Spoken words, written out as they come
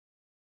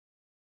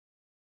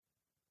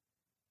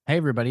Hey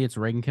everybody, it's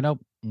Reagan Knope.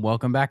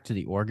 Welcome back to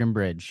the Oregon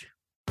Bridge.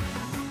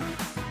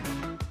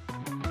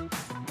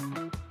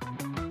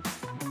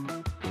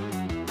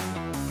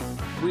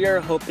 We are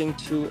hoping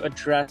to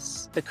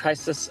address the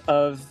crisis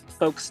of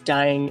folks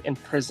dying in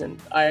prison.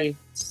 I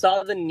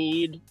saw the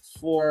need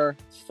for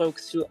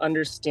folks who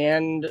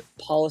understand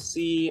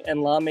policy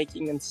and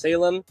lawmaking in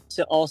Salem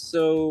to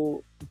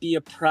also be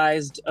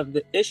apprised of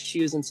the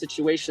issues and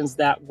situations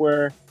that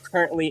were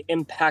currently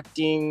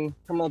impacting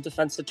criminal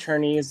defense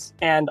attorneys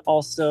and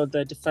also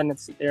the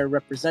defendants that they're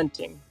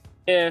representing.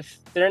 If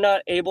they're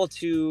not able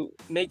to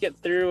make it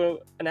through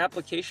an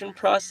application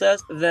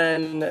process,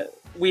 then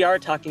we are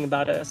talking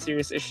about a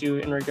serious issue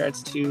in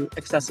regards to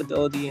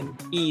accessibility and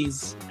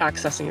ease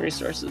accessing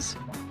resources.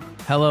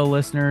 Hello,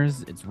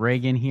 listeners. It's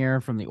Reagan here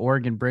from the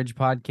Oregon Bridge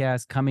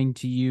podcast, coming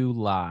to you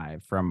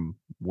live from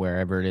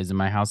wherever it is in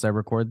my house I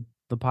record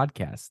the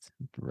podcast,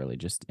 really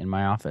just in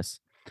my office.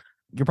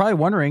 You're probably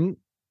wondering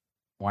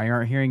why you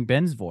aren't hearing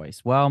Ben's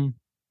voice. Well,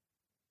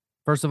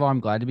 first of all, I'm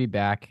glad to be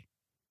back.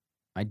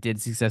 I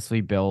did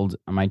successfully build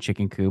my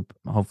chicken coop.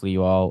 Hopefully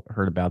you all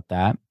heard about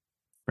that.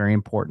 Very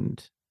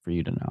important for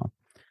you to know.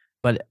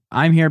 But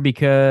I'm here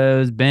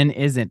because Ben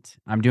isn't.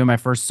 I'm doing my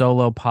first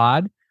solo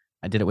pod.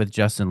 I did it with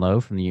Justin Lowe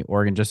from the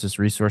Oregon Justice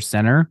Resource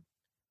Center.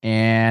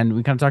 And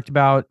we kind of talked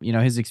about,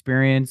 his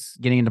experience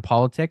getting into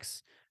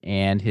politics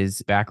and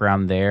his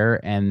background there,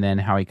 and then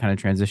how he kind of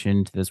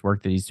transitioned to this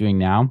work that he's doing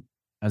now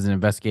as an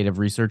investigative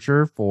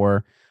researcher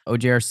for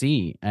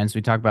OJRC. And so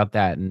we talked about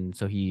that. And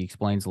so he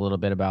explains a little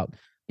bit about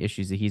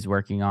issues that he's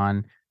working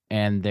on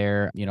and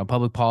their,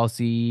 public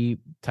policy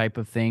type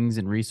of things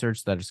and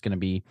research that is going to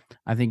be,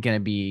 I think, going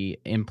to be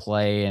in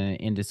play and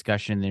in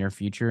discussion in the near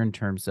future in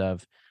terms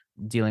of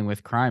dealing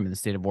with crime in the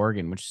state of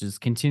Oregon, which is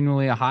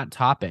continually a hot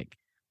topic.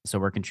 So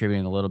we're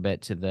contributing a little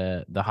bit to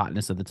the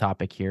hotness of the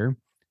topic here.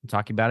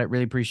 Talking about it.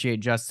 Really appreciate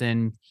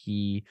Justin.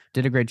 He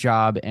did a great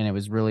job, and it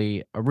was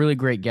really a really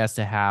great guest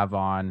to have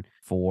on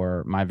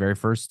for my very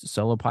first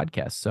solo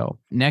podcast. So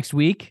next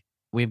week,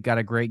 we've got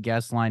a great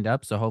guest lined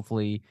up, so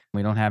hopefully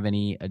we don't have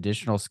any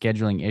additional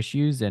scheduling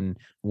issues, and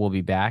we'll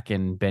be back,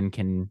 and Ben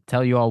can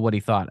tell you all what he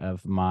thought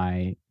of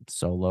my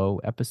solo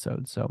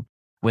episode. So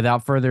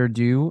without further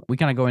ado, we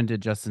kind of go into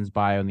Justin's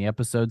bio in the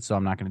episode, so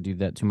I'm not going to do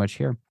that too much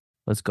here.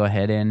 Let's go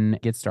ahead and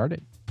get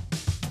started.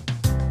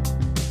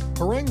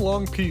 Harang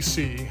Long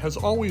PC has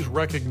always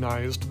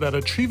recognized that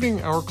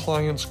achieving our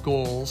clients'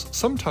 goals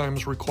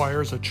sometimes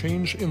requires a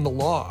change in the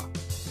law.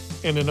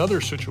 And in other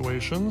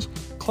situations,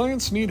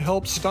 clients need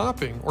help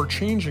stopping or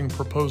changing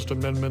proposed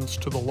amendments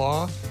to the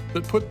law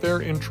that put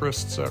their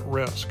interests at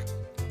risk.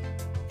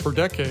 For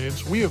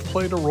decades, we have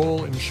played a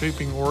role in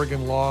shaping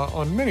Oregon law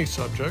on many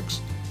subjects,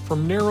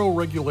 from narrow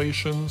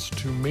regulations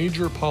to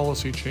major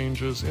policy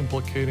changes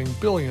implicating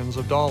billions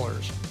of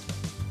dollars.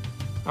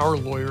 Our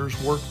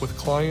lawyers work with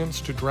clients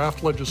to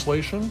draft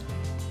legislation,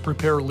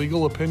 prepare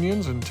legal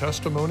opinions and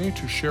testimony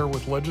to share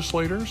with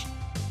legislators,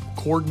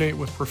 coordinate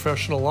with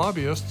professional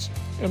lobbyists,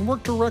 and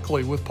work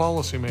directly with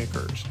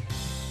policymakers.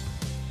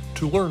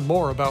 To learn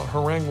more about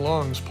Harang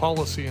Long's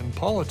policy and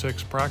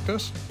politics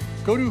practice,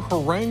 go to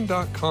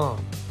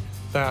harang.com.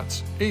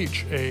 That's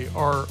HARRANG.com.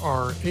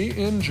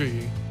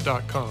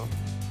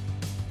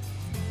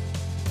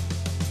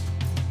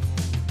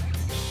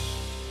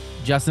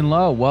 Justin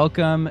Lowe,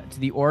 welcome to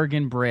the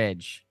Oregon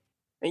Bridge.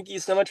 Thank you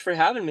so much for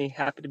having me.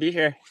 Happy to be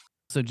here.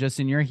 So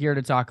Justin, you're here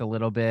to talk a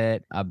little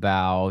bit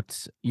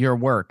about your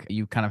work.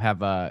 You kind of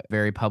have a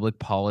very public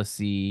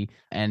policy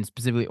and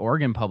specifically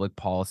Oregon public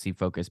policy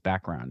focused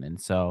background. And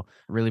so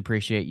really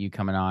appreciate you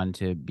coming on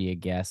to be a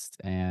guest.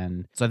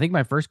 And so I think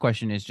my first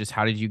question is just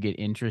how did you get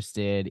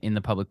interested in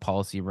the public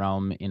policy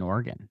realm in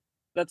Oregon?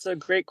 That's a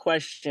great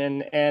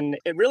question, and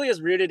it really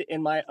is rooted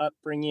in my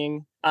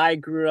upbringing. I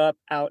grew up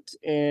out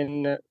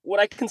in what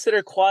I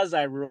consider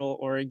quasi-rural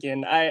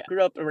Oregon. I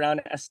grew up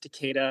around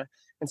Estacada,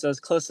 and so I was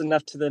close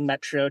enough to the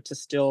metro to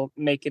still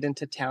make it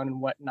into town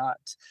and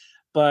whatnot.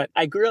 But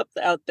I grew up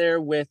out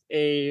there with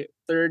a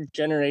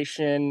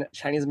third-generation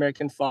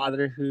Chinese-American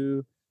father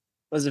who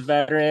was a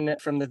veteran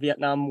from the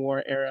Vietnam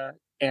War era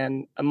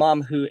and a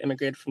mom who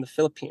immigrated from the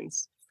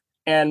Philippines.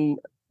 And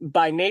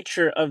by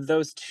nature of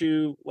those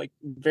two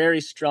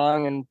very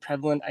strong and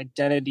prevalent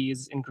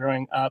identities in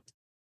growing up,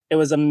 it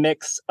was a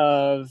mix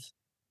of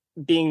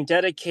being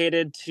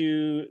dedicated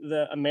to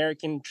the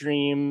American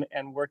dream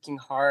and working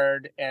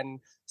hard and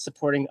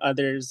supporting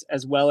others,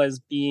 as well as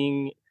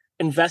being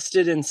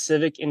invested in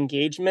civic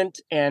engagement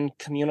and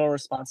communal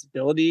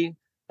responsibility,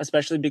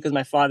 especially because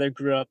my father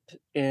grew up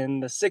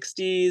in the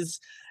 60s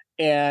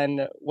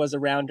and was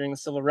around during the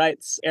civil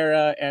rights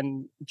era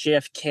and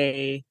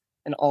JFK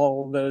and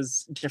all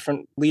those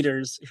different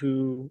leaders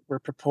who were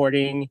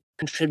purporting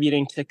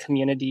contributing to the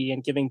community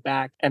and giving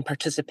back and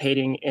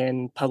participating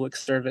in public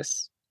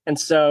service. And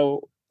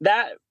so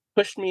that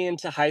pushed me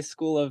into high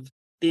school of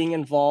being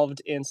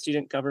involved in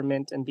student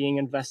government and being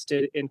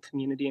invested in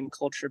community and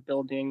culture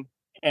building.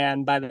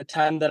 And by the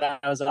time that I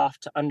was off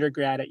to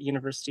undergrad at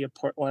University of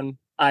Portland,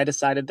 I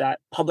decided that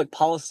public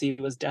policy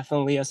was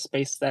definitely a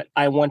space that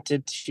I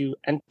wanted to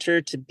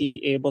enter to be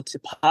able to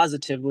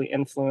positively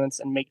influence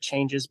and make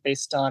changes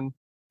based on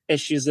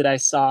issues that I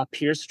saw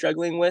peers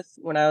struggling with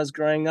when I was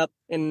growing up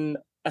in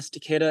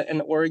Estacada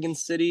and Oregon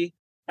City,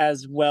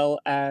 as well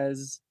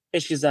as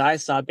issues that I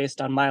saw based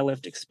on my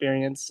lived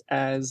experience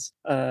as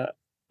the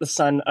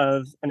son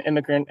of an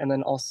immigrant and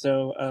then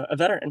also a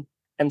veteran.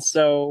 And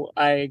so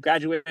I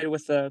graduated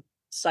with a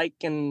psych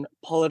and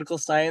political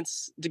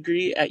science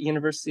degree at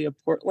University of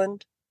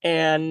Portland.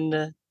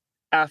 And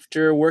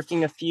after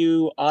working a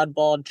few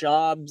oddball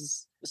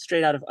jobs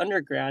straight out of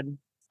undergrad,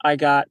 I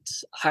got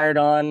hired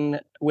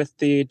on with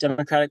the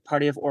Democratic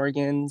Party of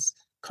Oregon's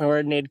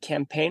coordinated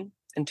campaign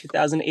in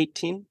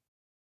 2018.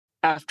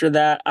 After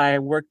that, I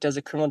worked as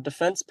a criminal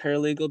defense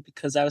paralegal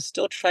because I was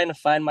still trying to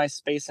find my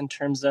space in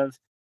terms of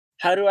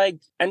how do I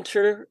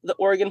enter the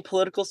Oregon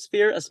political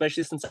sphere,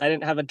 especially since I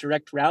didn't have a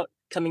direct route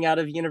coming out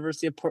of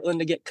University of Portland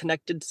to get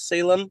connected to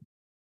Salem,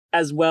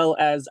 as well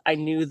as I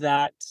knew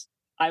that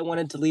I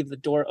wanted to leave the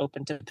door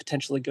open to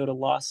potentially go to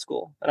law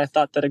school. And I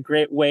thought that a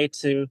great way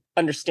to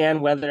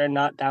understand whether or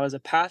not that was a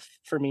path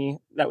for me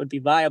that would be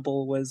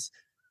viable was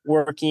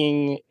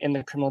working in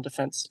the criminal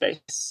defense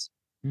space.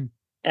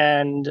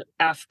 And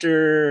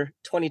after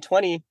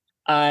 2020,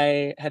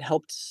 I had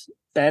helped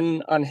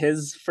Ben on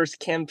his first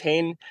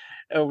campaign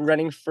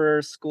running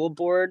for school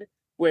board,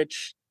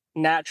 which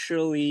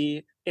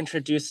naturally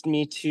introduced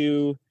me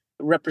to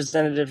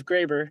Representative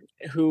Graber,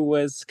 who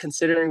was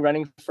considering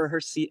running for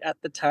her seat at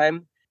the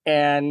time.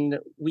 And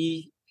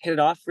we hit it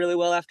off really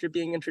well after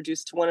being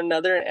introduced to one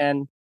another.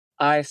 And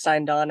I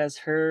signed on as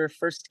her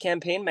first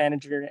campaign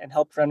manager and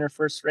helped run her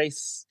first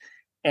race.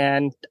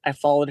 And I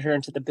followed her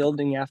into the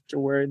building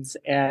afterwards.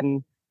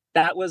 And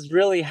that was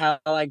really how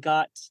I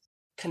got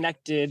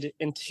connected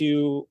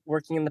into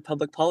working in the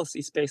public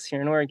policy space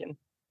here in Oregon.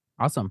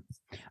 Awesome.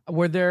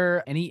 Were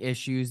there any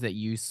issues that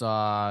you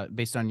saw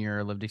based on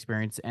your lived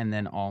experience and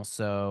then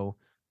also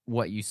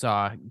what you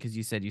saw, because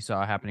you said you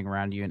saw happening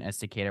around you in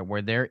Estacada,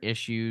 were there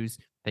issues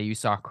that you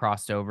saw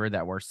crossed over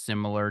that were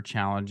similar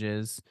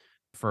challenges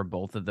for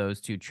both of those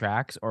two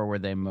tracks, or were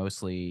they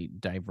mostly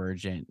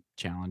divergent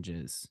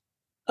challenges?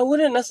 I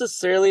wouldn't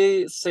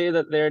necessarily say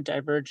that they're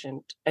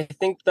divergent. I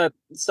think that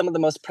some of the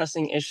most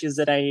pressing issues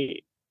that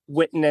I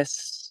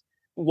witnessed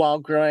while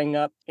growing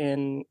up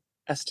in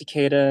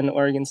Estacada and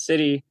Oregon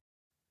City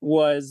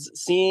was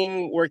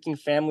seeing working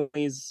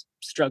families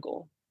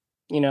struggle.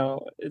 You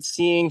know,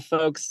 seeing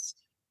folks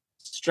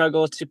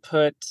struggle to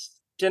put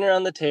dinner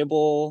on the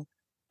table,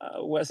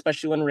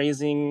 especially when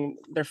raising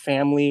their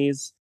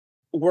families,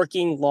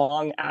 working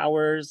long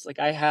hours. Like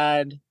I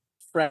had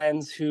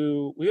friends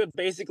who we would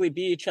basically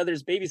be each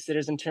other's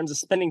babysitters in terms of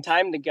spending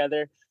time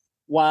together,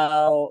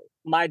 while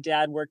my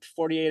dad worked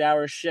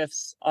 48-hour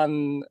shifts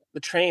on the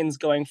trains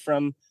going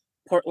from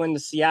Portland to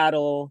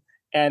Seattle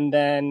and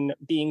then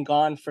being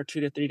gone for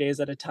 2 to 3 days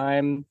at a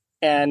time,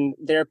 and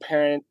their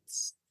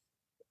parents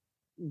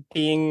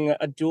being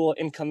a dual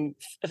income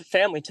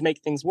family to make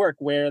things work,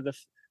 where the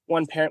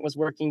one parent was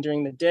working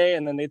during the day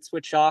and then they'd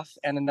switch off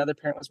and another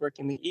parent was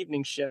working the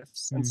evening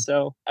shifts. And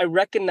so I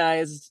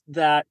recognized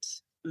that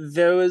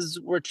those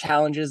were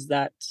challenges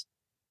that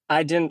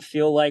I didn't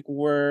feel like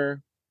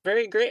were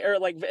very great, or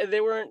like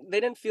they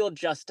didn't feel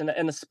just in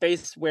a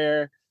space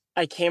where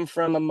I came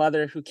from a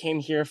mother who came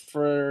here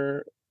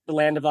for the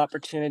land of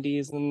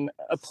opportunities and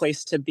a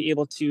place to be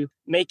able to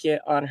make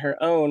it on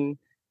her own.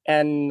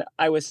 And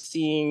I was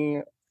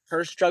seeing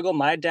her struggle,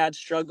 my dad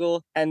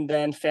struggle, and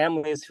then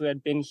families who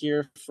had been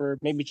here for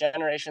maybe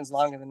generations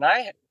longer than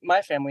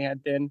my family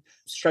had been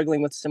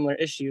struggling with similar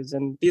issues.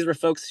 And these were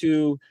folks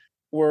who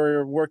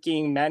were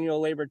working manual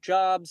labor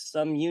jobs,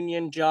 some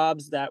union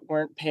jobs that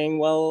weren't paying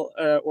well,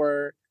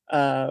 or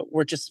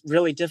were just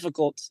really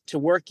difficult to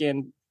work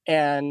in.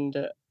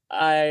 And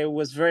I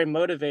was very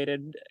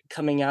motivated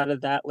coming out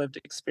of that lived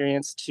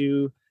experience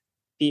to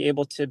be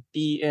able to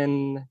be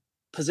in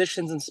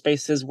positions and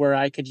spaces where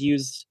I could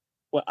use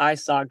what I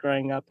saw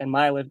growing up and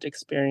my lived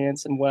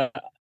experience and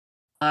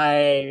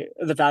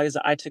the values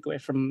that I took away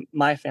from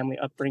my family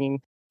upbringing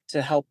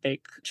to help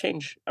make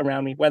change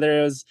around me, whether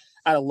it was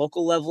at a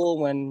local level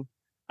when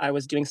I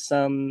was doing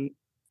some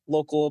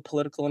local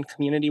political and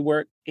community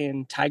work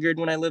in Tigard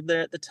when I lived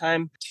there at the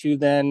time, to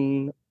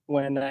then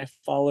when I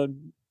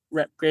followed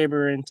Rep.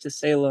 Graber into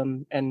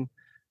Salem and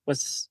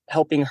was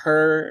helping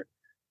her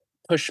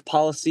push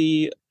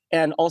policy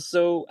and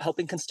also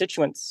helping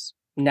constituents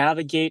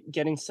navigate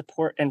getting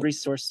support and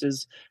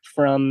resources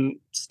from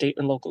state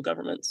and local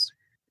governments.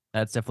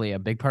 That's definitely a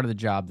big part of the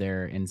job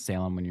there in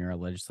Salem when you're a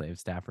legislative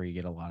staffer. You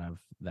get a lot of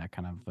that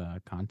kind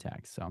of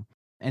contact. So,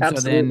 and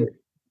Absolutely. So then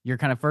your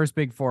kind of first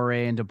big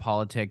foray into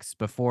politics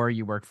before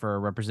you work for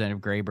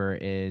Representative Graber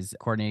is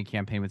coordinating a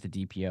campaign with the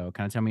DPO.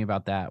 Kind of tell me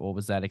about that. What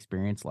was that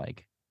experience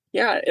like?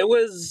 Yeah, it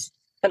was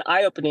an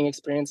eye-opening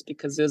experience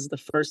because it was the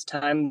first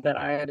time that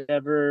I had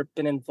ever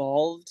been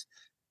involved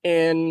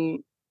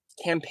in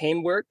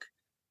campaign work.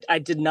 I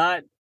did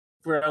not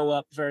grow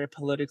up very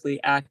politically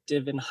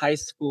active in high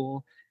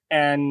school,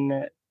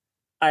 and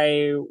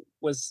I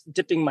was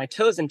dipping my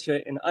toes into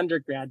it in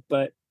undergrad,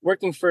 but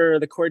working for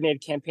the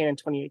coordinated campaign in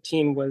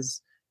 2018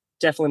 was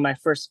definitely my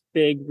first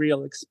big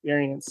real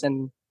experience.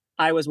 And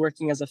I was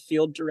working as a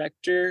field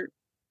director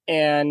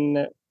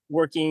and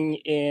working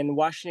in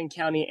Washington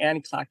County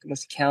and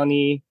Clackamas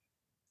County,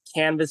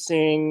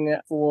 canvassing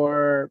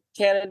for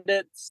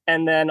candidates,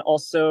 and then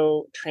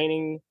also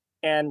training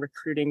and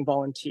recruiting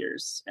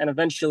volunteers. And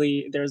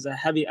eventually, there's a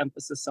heavy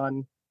emphasis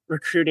on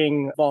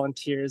recruiting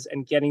volunteers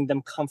and getting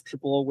them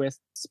comfortable with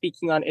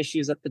speaking on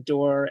issues at the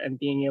door and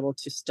being able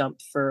to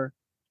stump for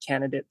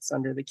candidates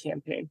under the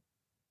campaign.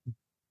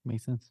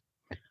 Makes sense.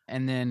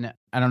 And then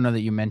I don't know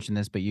that you mentioned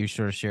this, but you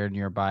sort of shared in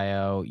your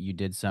bio,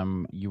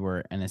 you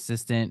were an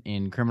assistant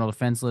in criminal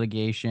defense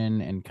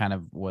litigation and kind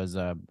of was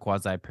a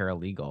quasi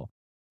paralegal.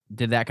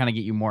 Did that kind of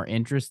get you more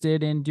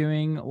interested in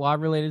doing law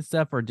related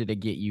stuff, or did it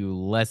get you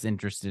less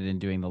interested in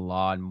doing the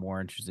law and more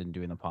interested in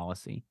doing the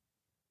policy?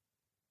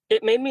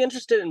 It made me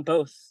interested in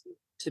both,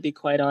 to be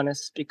quite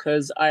honest,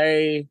 because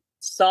I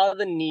saw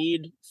the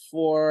need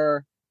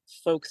for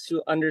folks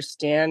who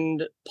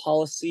understand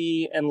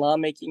policy and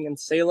lawmaking in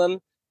Salem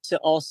to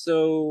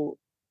also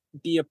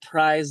be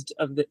apprised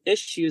of the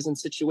issues and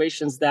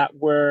situations that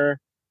were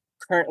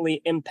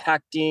currently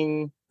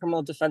impacting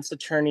criminal defense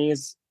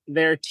attorneys,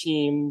 their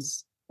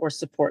teams, or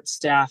support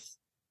staff,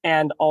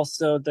 and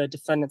also the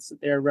defendants that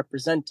they're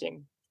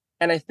representing.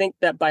 And I think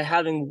that by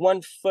having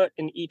one foot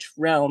in each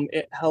realm,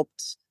 it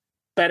helped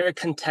better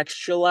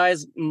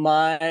contextualize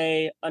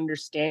my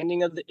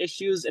understanding of the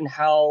issues and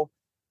how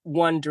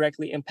one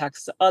directly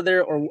impacts the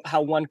other, or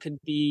how one could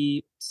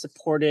be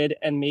supported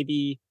and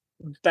maybe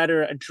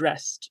better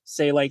addressed.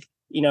 Say, like,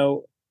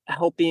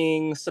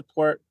 helping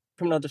support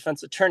criminal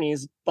defense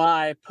attorneys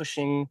by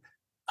pushing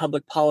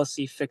public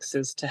policy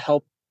fixes to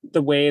help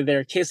the way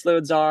their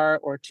caseloads are,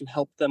 or to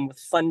help them with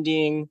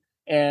funding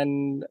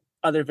and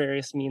other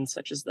various means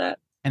such as that.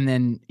 And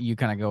then you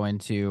kind of go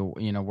into,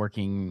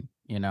 working,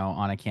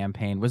 on a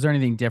campaign. Was there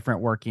anything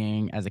different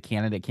working as a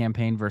candidate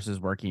campaign versus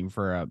working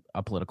for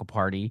a political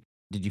party?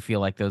 Did you feel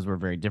like those were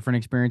very different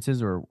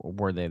experiences, or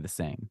were they the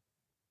same?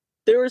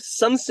 There were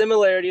some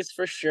similarities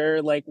for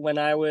sure. Like when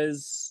I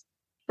was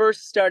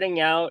first starting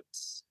out,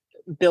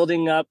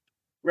 building up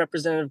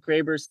Representative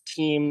Graber's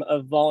team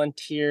of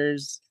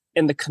volunteers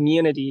in the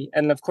community,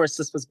 and of course,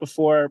 this was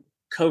before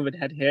COVID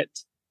had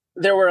hit,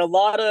 there were a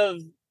lot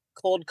of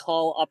cold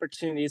call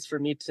opportunities for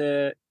me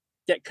to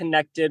get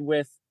connected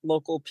with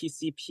local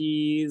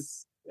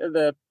PCPs,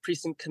 the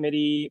precinct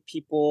committee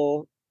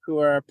people who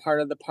are part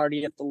of the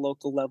party at the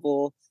local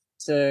level,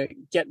 to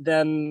get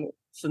them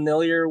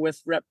familiar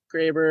with Rep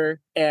Graber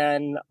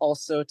and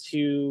also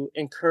to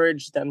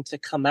encourage them to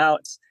come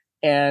out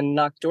and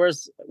knock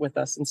doors with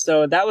us. And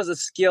so that was a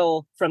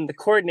skill from the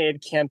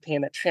coordinated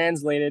campaign that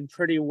translated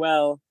pretty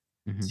well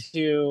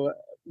to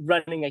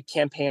running a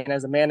campaign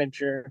as a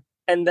manager.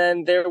 And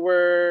then there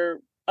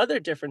were other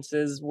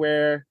differences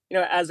where,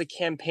 as a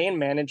campaign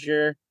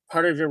manager,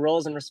 part of your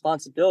roles and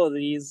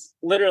responsibilities,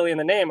 literally in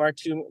the name, are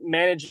to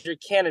manage your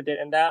candidate.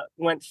 And that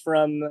went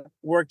from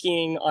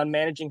working on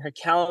managing her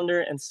calendar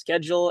and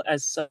schedule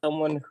as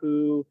someone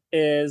who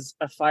is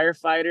a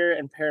firefighter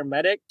and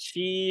paramedic.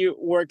 She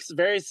works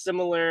very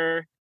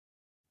similar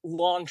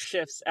long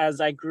shifts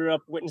as I grew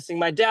up witnessing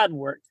my dad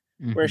work,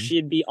 where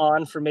she'd be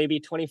on for maybe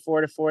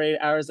 24 to 48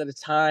 hours at a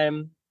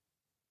time.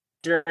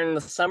 During the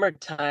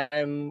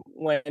summertime,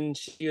 when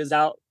she was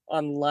out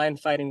on the line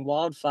fighting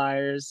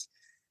wildfires,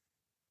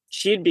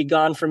 she'd be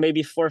gone for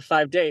maybe 4 or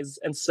 5 days.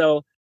 And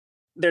so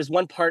there's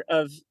one part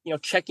of,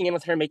 checking in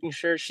with her, making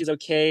sure she's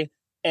okay,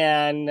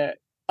 and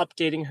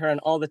updating her on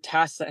all the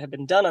tasks that have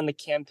been done on the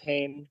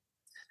campaign.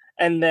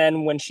 And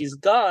then when she's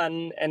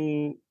gone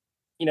and,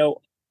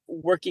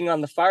 working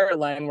on the fire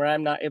line where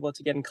I'm not able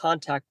to get in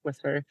contact with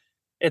her,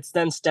 it's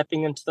then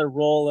stepping into the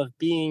role of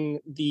being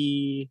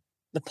the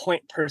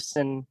point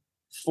person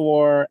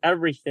for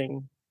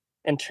everything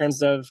in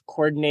terms of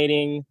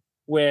coordinating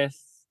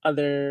with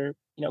other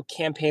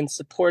campaign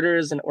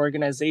supporters and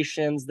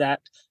organizations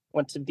that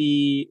want to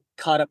be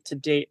caught up to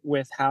date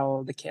with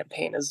how the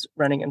campaign is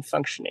running and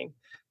functioning.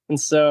 And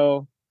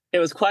so it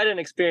was quite an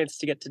experience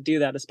to get to do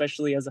that,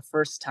 especially as a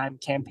first-time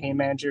campaign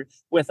manager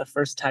with a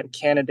first-time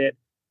candidate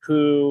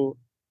who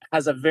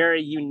has a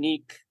very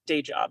unique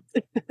day job.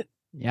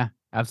 Yeah,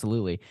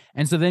 absolutely.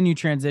 And so then you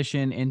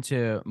transition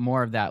into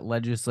more of that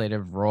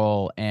legislative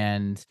role,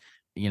 and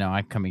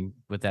I'm coming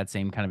with that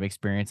same kind of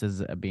experience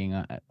as being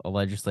a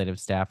legislative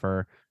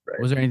staffer. Right.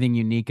 Was there anything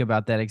unique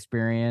about that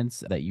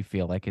experience that you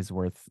feel like is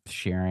worth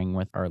sharing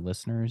with our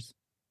listeners?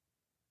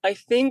 I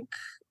think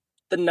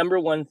the number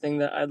one thing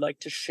that I'd like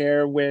to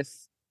share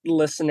with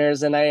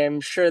listeners, and I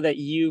am sure that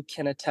you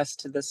can attest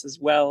to this as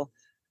well,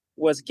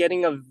 was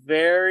getting a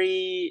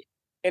very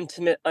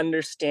intimate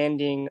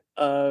understanding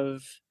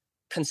of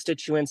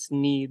constituents'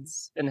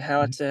 needs and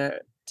how to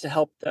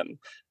help them.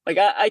 Like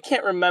I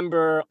can't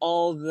remember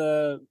all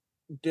the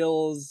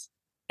bills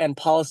and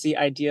policy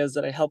ideas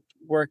that I helped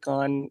work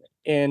on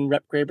in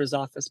Rep Graber's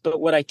office,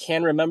 but what I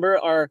can remember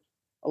are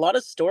a lot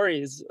of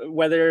stories,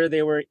 whether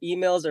they were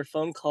emails or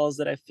phone calls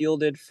that I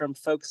fielded from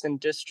folks in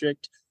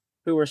district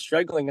who were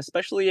struggling,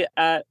 especially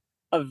at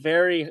a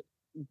very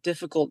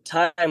difficult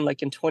time,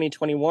 like in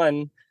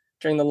 2021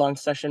 during the long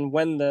session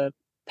when the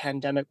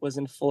pandemic was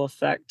in full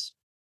effect.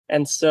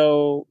 And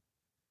so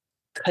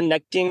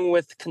connecting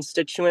with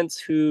constituents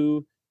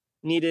who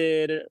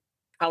needed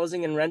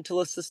housing and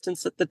rental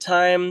assistance at the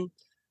time,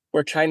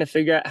 were trying to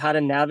figure out how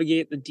to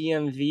navigate the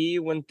DMV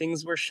when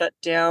things were shut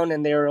down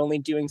and they were only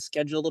doing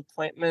scheduled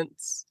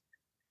appointments,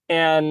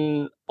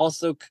 and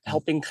also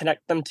helping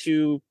connect them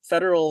to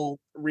federal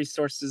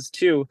resources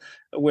too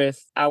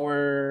with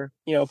our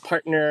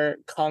partner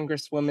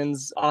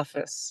congresswoman's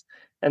office.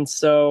 And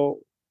so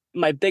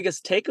my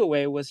biggest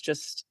takeaway was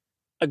just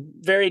a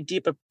very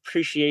deep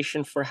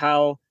appreciation for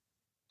how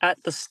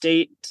at the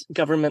state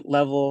government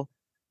level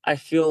I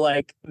feel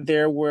like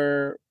there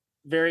were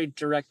very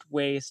direct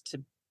ways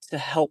to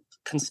help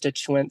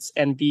constituents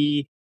and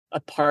be a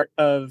part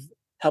of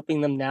helping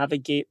them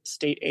navigate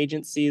state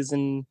agencies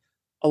and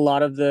a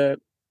lot of the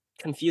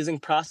confusing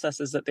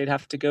processes that they'd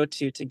have to go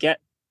to get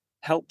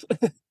help.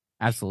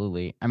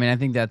 Absolutely. I mean, I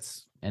think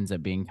that's ends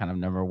up being kind of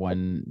number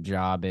one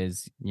job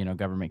is,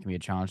 government can be a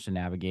challenge to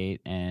navigate.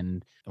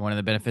 And one of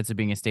the benefits of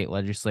being a state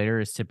legislator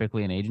is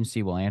typically an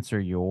agency will answer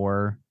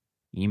your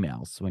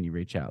emails when you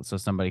reach out. So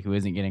somebody who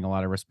isn't getting a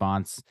lot of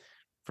response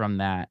from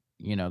that,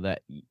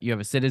 that you have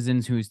a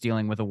citizen who's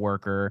dealing with a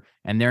worker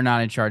and they're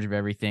not in charge of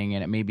everything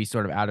and it may be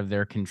sort of out of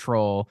their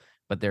control,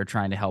 but they're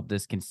trying to help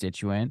this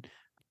constituent.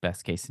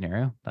 Best case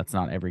scenario. That's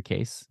not every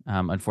case,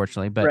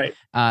 unfortunately. But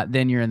right.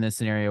 Then you're in this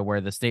scenario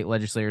where the state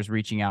legislator is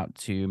reaching out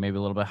to maybe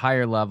a little bit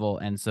higher level.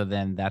 And so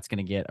then that's going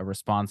to get a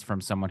response from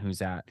someone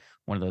who's at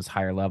one of those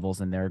higher levels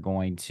and they're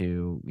going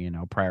to,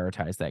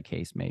 prioritize that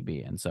case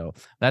maybe. And so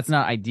that's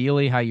not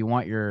ideally how you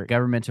want your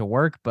government to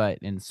work, but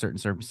in certain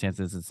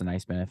circumstances, it's a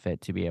nice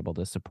benefit to be able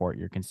to support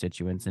your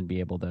constituents and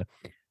be able to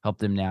help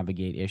them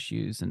navigate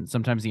issues. And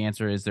sometimes the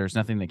answer is there's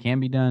nothing that can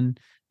be done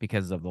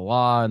because of the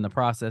law and the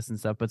process and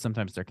stuff, but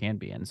sometimes there can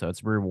be. And so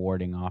it's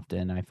rewarding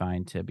often, I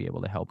find, to be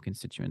able to help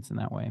constituents in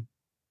that way.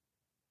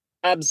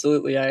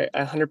 Absolutely. I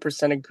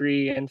 100%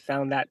 agree and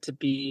found that to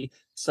be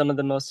some of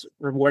the most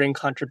rewarding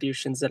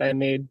contributions that I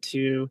made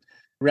to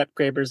Rep.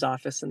 Graber's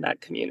office in that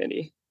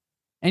community.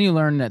 And you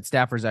learn that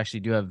staffers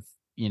actually do have,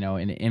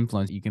 an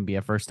influence. You can be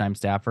a first-time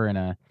staffer in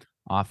a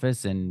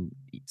office and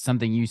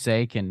something you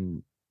say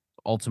can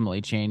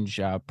ultimately change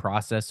a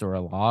process or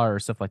a law or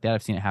stuff like that.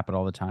 I've seen it happen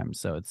all the time.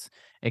 So it's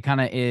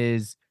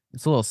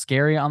a little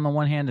scary on the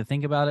one hand to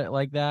think about it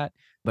like that.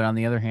 But on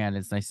the other hand,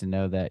 it's nice to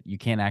know that you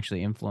can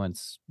actually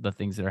influence the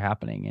things that are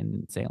happening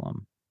in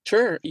Salem.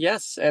 Sure.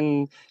 Yes.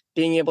 And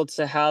being able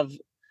to have,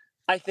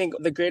 I think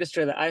the greatest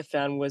joy that I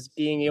found was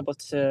being able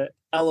to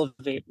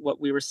elevate what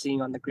we were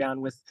seeing on the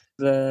ground with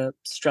the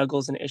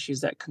struggles and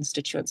issues that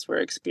constituents were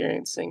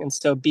experiencing. And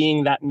so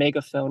being that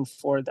megaphone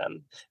for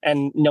them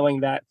and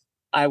knowing that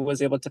I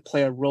was able to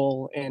play a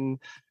role in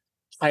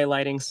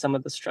highlighting some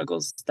of the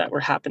struggles that were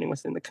happening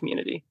within the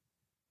community.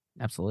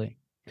 Absolutely.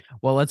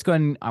 Well, let's go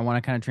ahead and I want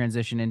to kind of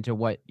transition into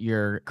what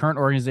your current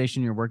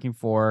organization you're working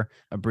for,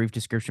 a brief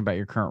description about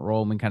your current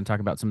role, and we can kind of talk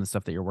about some of the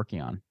stuff that you're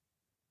working on.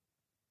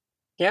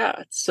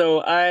 Yeah,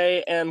 so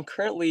I am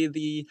currently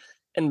the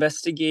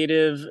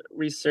investigative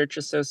research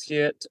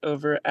associate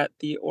over at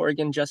the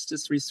Oregon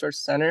Justice Resource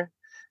Center.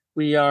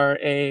 We are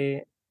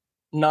a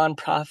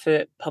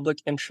nonprofit public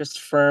interest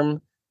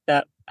firm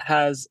that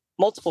has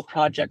multiple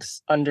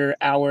projects under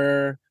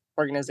our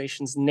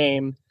organization's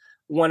name,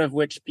 one of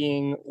which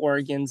being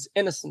Oregon's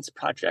Innocence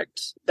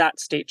Project, that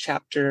state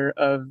chapter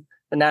of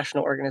the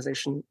national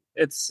organization.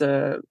 It's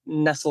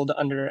nestled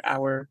under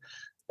our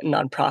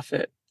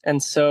nonprofit.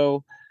 And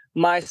so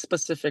my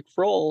specific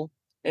role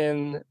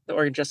in the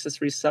Oregon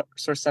Justice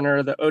Resource Center,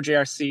 or the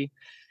OJRC,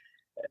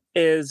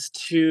 is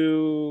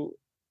to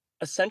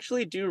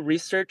essentially do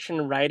research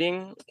and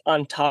writing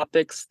on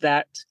topics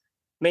that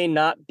may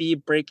not be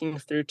breaking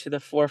through to the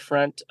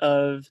forefront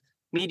of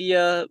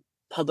media,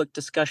 public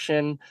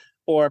discussion,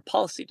 or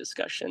policy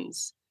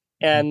discussions.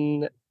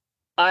 And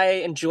I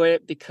enjoy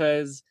it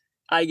because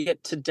I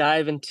get to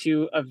dive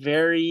into a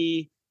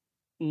very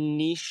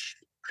niche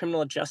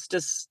criminal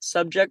justice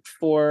subject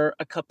for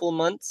a couple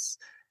months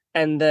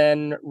and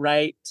then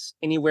write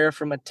anywhere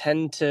from a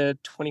 10 to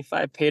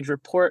 25 page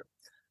report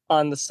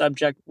on the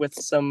subject with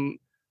some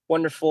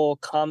wonderful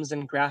comms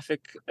and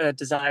graphic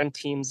design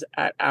teams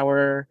at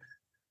our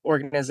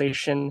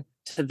organization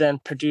to then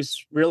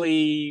produce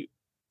really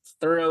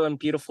thorough and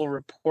beautiful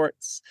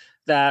reports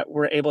that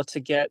we're able to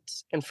get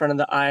in front of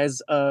the eyes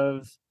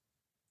of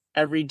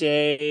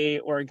everyday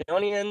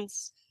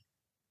Oregonians,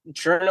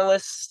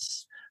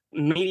 journalists,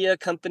 media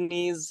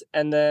companies,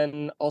 and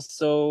then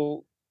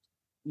also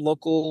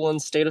local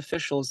and state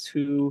officials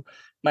who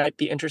might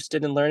be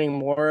interested in learning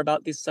more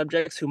about these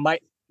subjects, who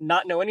might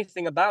not know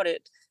anything about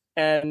it,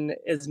 and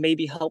is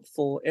maybe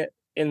helpful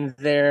in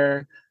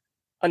their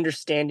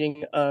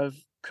understanding of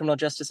criminal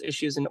justice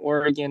issues in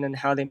Oregon and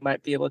how they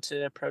might be able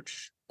to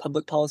approach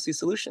public policy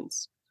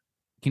solutions.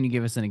 Can you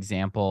give us an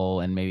example?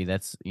 And maybe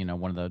that's,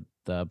 one of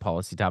the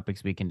policy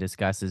topics we can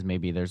discuss is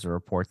maybe there's a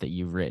report that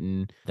you've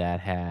written that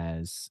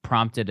has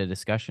prompted a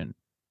discussion.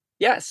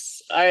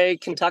 Yes, I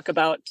can talk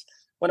about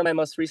one of my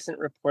most recent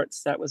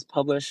reports that was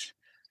published,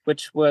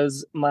 which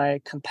was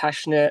my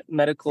compassionate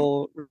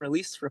medical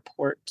release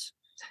report.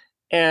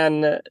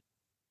 And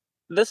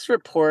this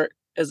report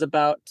is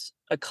about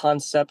a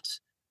concept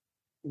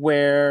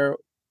where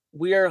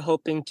we are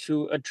hoping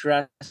to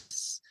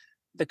address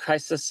the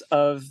crisis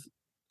of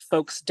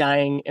folks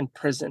dying in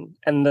prison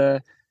and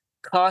the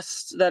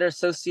costs that are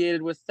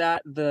associated with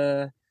that,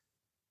 the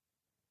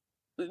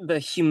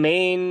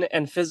humane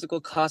and physical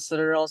costs that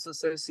are also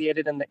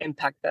associated, and the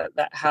impact that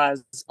that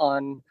has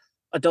on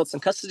adults in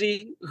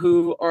custody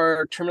who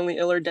are terminally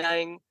ill or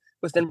dying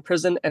within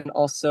prison, and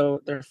also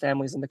their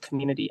families and the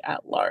community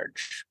at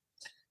large.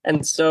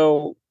 And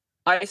so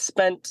I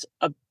spent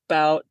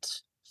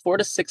about 4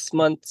 to 6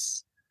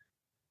 months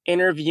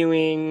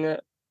interviewing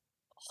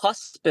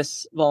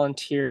hospice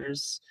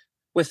volunteers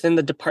within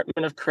the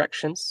Department of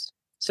Corrections.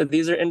 So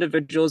these are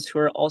individuals who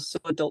are also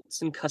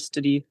adults in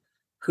custody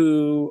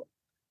who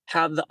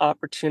have the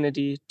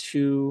opportunity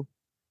to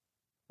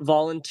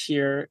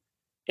volunteer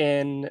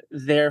in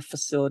their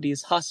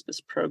facility's hospice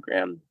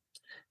program.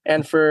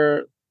 And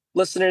for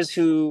listeners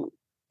who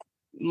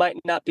might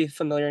not be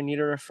familiar, need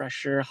a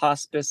refresher,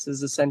 hospice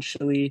is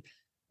essentially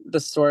the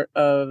sort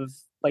of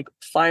like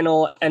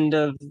final end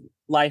of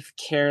life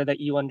care that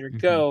you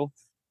undergo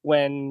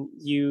when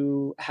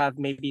you have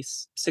maybe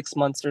 6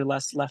 months or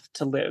less left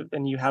to live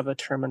and you have a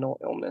terminal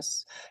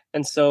illness.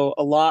 And so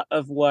a lot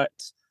of what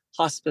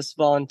hospice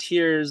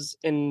volunteers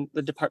in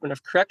the Department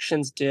of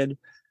Corrections did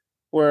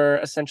were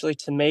essentially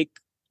to make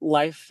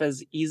life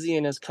as easy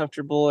and as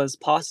comfortable as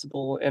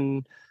possible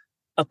in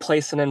a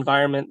place and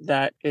environment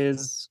that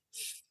is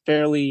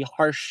fairly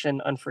harsh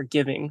and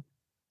unforgiving.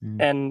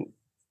 And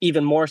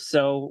even more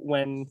so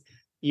when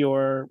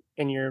you're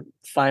in your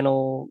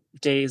final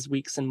days,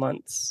 weeks, and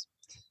months.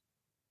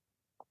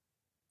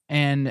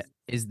 And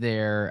is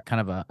there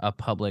kind of a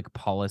public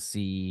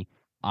policy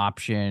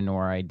option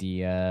or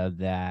idea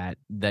that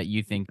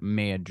you think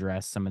may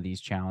address some of these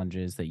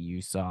challenges that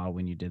you saw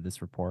when you did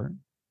this report?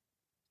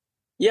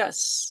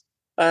 Yes.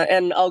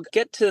 And I'll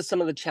get to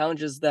some of the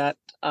challenges that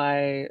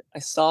I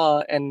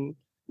saw and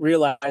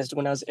realized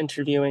when I was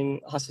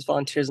interviewing hospice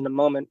volunteers in a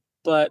moment.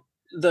 But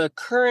the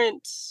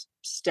current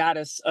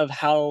status of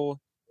how,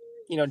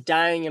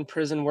 dying in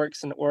prison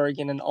works in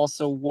Oregon, and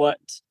also what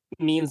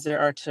means there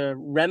are to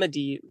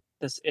remedy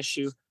this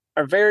issue,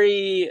 are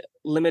very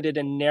limited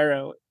and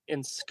narrow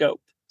in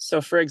scope.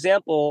 So, for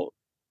example,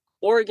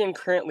 Oregon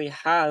currently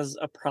has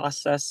a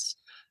process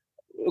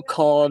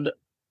called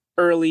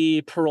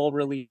early parole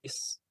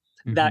release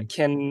that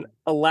can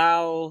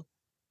allow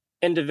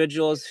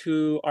individuals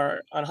who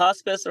are on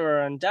hospice or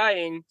on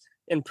dying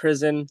in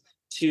prison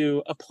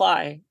to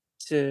apply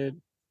to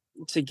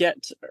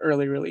get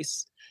early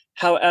release.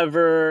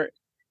 However,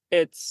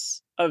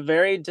 it's a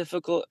very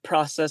difficult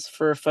process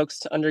for folks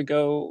to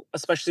undergo,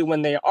 especially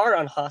when they are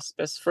on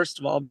hospice, first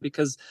of all,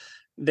 because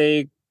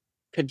they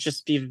could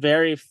just be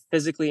very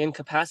physically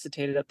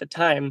incapacitated at the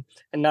time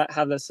and not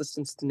have the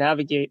assistance to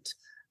navigate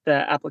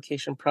the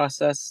application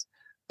process.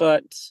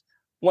 But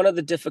one of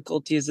the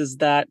difficulties is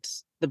that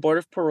the Board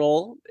of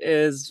Parole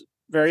is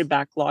very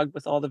backlogged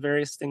with all the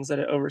various things that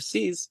it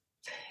oversees.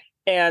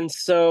 And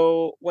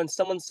so when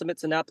someone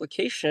submits an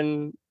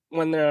application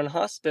when they're on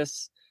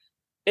hospice,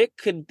 it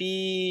could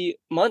be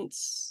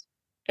months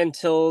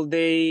until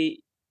they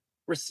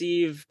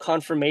receive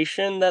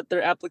confirmation that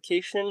their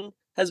application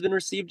has been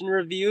received and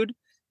reviewed,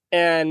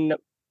 and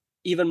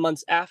even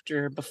months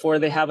after before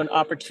they have an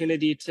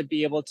opportunity to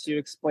be able to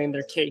explain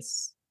their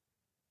case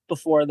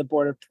before the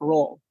Board of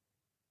Parole.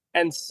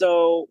 And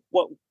so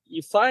what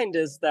you find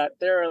is that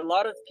there are a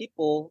lot of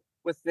people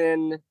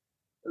within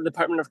the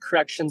Department of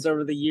Corrections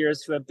over the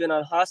years who have been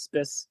on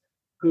hospice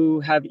who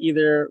have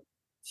either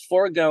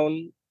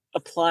foregone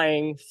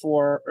applying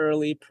for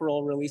early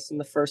parole release in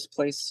the first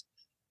place,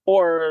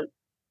 or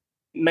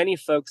many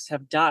folks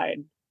have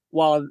died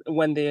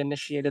when they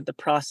initiated the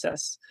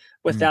process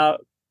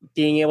without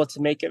being able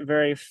to make it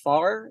very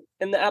far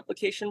in the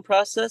application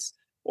process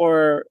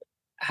or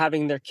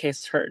having their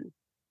case heard.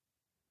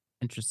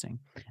 Interesting.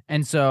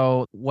 And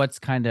so what's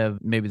kind of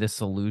maybe the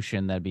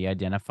solution that'd be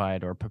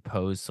identified, or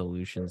proposed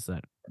solutions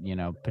that,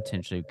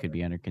 potentially could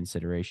be under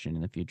consideration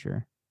in the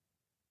future?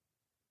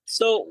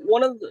 So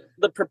one of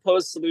the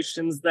proposed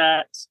solutions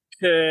that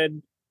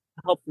could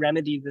help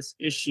remedy this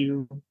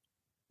issue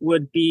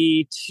would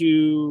be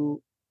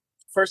to,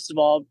 first of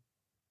all,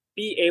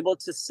 be able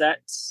to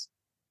set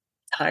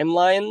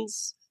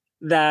timelines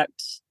that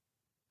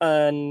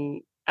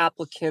an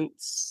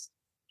applicant's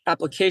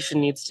application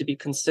needs to be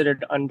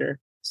considered under,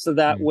 so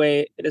that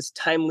way it is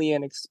timely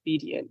and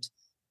expedient.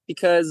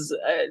 Because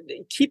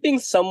keeping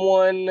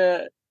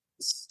someone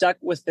stuck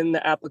within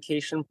the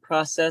application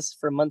process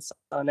for months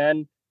on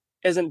end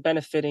isn't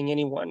benefiting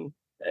anyone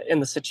in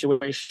the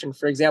situation.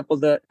 For example,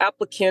 the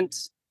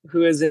applicant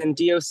who is in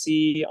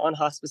DOC on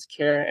hospice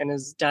care and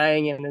is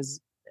dying and is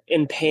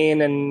in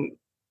pain and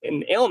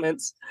in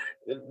ailments,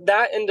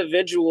 that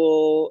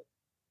individual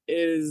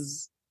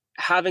is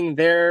having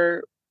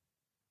their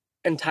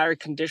entire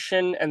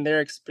condition and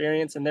their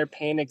experience and their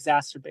pain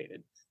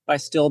exacerbated by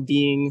still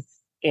being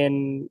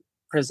in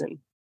prison.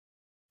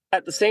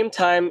 At the same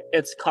time,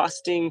 it's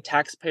costing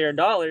taxpayer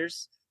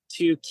dollars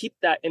to keep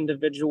that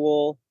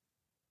individual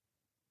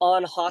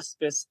on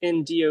hospice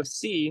in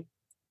DOC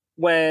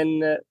when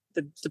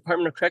the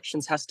Department of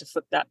Corrections has to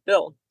foot that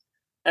bill.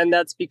 And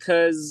that's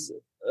because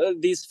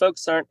these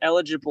folks aren't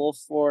eligible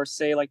for,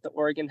 say, like the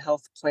Oregon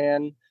Health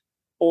Plan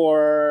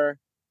or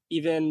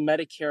even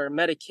Medicare or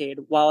Medicaid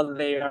while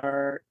they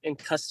are in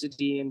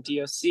custody in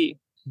DOC.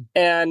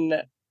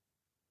 And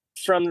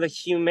from the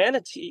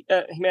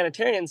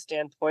humanitarian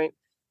standpoint,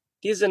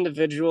 these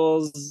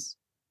individuals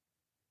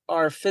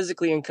are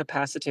physically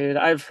incapacitated.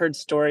 I've heard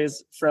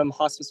stories from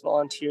hospice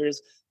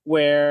volunteers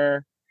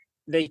where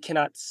they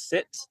cannot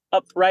sit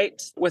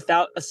upright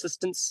without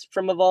assistance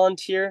from a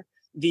volunteer.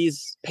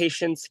 These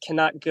patients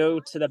cannot go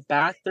to the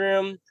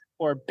bathroom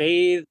or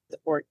bathe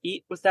or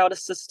eat without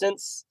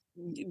assistance.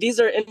 These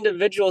are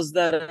individuals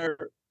that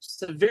are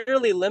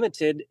severely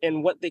limited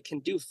in what they can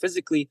do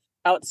physically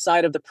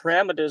outside of the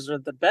parameters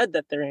of the bed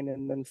that they're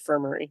in the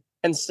infirmary.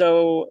 And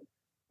so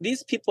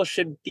these people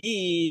should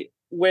be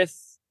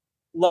with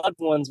loved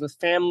ones, with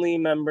family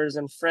members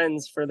and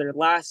friends for their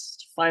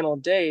last final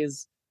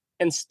days,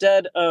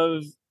 instead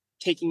of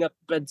taking up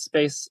bed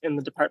space in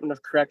the Department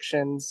of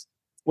Corrections,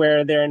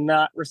 where they're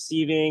not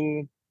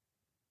receiving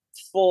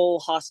full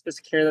hospice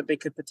care that they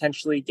could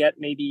potentially get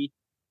maybe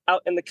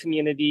out in the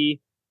community,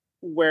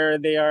 where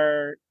they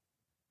are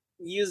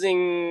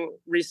using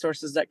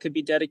resources that could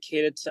be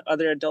dedicated to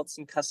other adults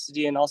in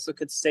custody and also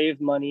could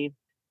save money.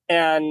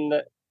 And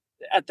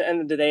at the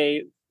end of the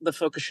day, the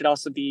focus should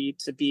also be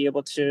to be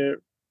able to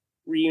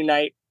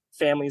reunite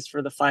families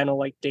for the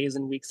final days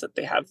and weeks that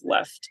they have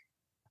left.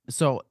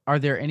 So are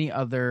there any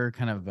other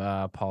kind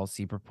of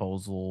policy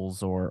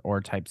proposals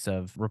or types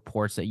of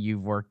reports that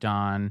you've worked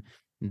on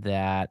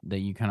that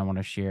you kind of want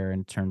to share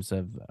in terms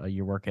of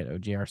your work at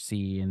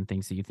OJRC and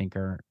things that you think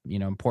are,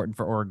 important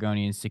for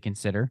Oregonians to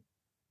consider?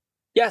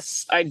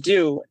 Yes, I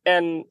do.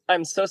 And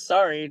I'm so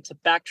sorry to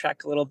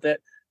backtrack a little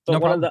bit, but No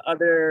one of problem. the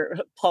other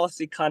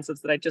policy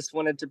concepts that I just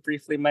wanted to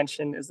briefly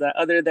mention is that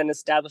other than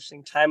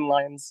establishing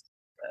timelines,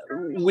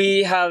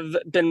 we have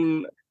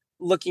been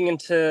looking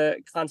into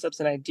concepts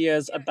and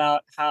ideas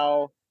about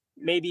how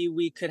maybe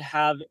we could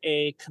have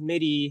a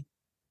committee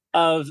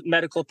of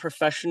medical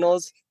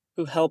professionals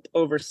who help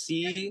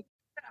oversee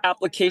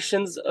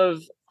applications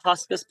of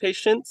hospice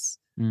patients.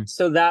 Mm.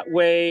 So that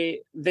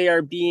way they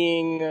are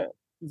being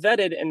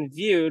vetted and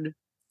viewed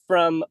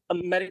from a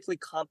medically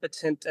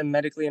competent and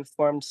medically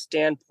informed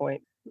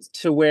standpoint,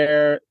 to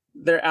where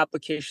their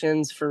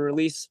applications for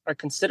release are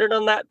considered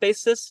on that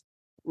basis,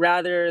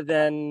 rather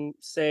than,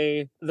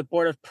 say, the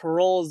Board of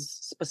Parole's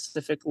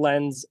specific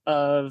lens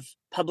of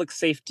public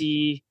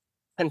safety,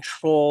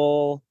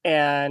 control,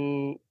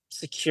 and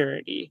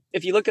security.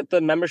 If you look at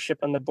the membership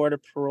on the Board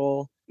of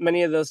Parole,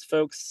 many of those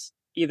folks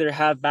either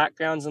have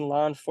backgrounds in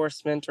law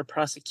enforcement or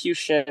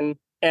prosecution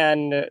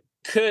and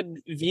could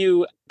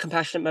view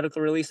compassionate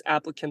medical release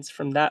applicants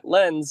from that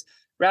lens,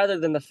 rather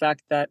than the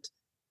fact that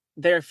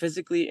they're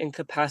physically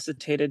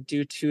incapacitated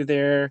due to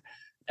their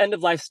end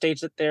of life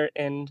stage that they're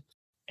in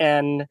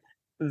and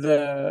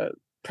the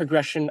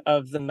progression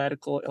of the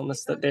medical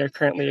illness that they're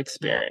currently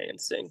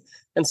experiencing.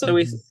 And so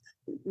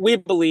we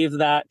believe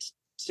that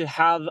to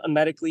have a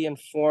medically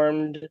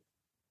informed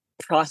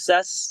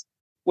process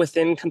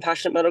within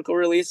compassionate medical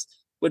release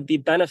would be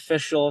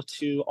beneficial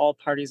to all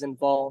parties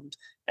involved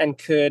and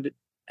could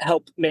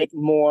help make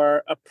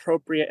more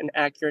appropriate and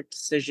accurate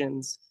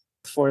decisions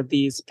for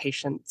these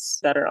patients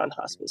that are on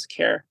hospice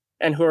care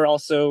and who are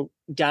also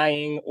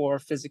dying or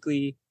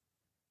physically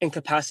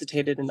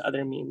incapacitated in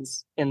other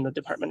means in the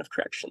Department of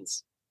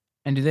Corrections.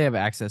 And do they have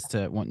access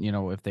to,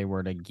 if they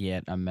were to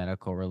get a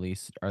medical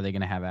release, are they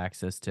going to have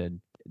access to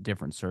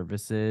different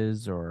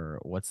services, or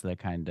what's the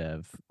kind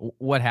of,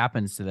 what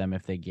happens to them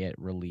if they get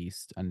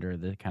released under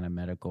the kind of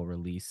medical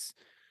release,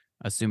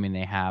 assuming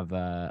they have,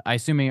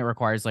 assuming it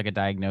requires like a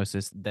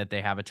diagnosis that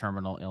they have a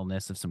terminal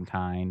illness of some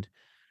kind?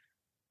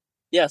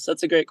 Yes,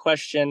 that's a great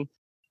question.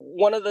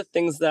 One of the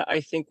things that I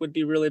think would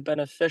be really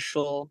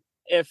beneficial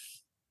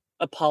if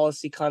a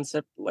policy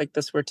concept like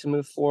this were to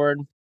move forward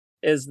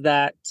is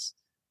that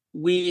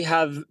we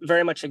have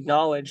very much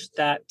acknowledged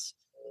that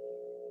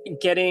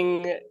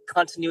getting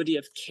continuity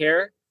of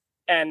care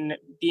and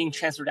being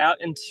transferred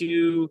out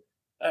into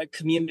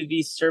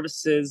community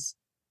services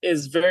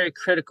is very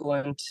critical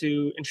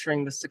into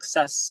ensuring the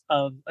success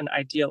of an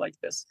idea like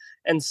this.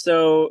 And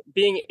so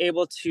being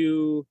able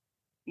to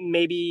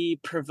maybe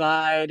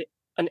provide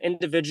an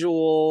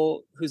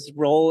individual whose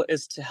role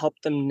is to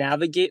help them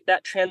navigate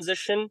that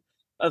transition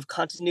of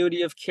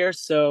continuity of care.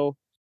 So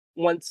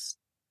once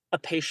a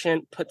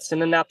patient puts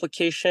in an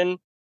application,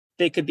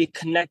 they could be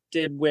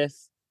connected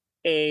with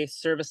a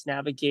service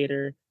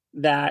navigator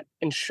that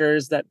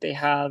ensures that they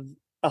have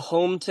a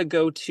home to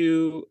go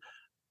to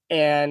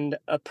and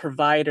a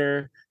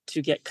provider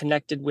to get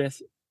connected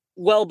with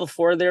well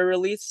before they're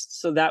released.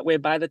 So that way,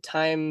 by the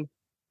time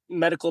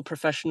medical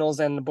professionals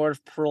and the Board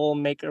of Parole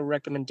make a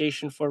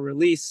recommendation for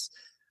release,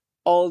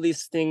 all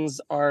these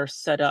things are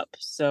set up.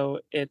 So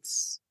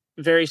it's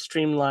very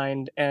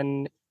streamlined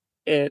and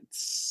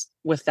it's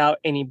without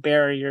any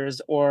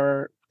barriers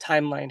or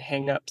timeline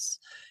hangups.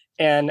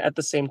 And at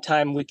the same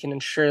time, we can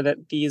ensure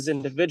that these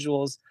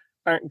individuals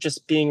aren't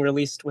just being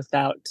released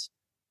without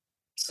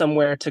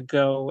somewhere to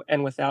go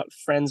and without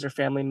friends or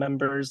family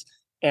members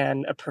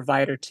and a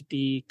provider to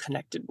be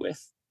connected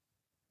with.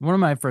 One of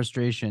my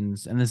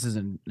frustrations, and this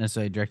isn't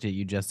necessarily directed at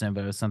you, Justin,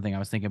 but it was something I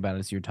was thinking about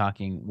as you were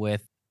talking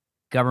with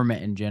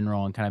government in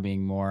general and kind of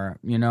being more,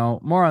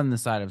 more on the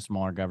side of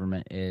smaller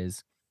government,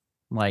 is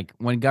like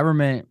when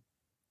government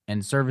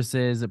and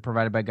services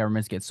provided by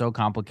governments get so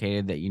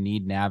complicated that you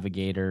need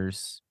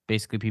navigators,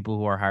 basically people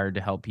who are hired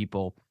to help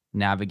people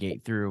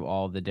navigate through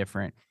all the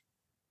different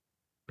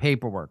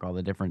paperwork, all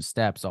the different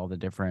steps, all the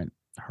different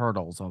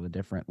hurdles, all the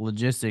different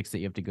logistics that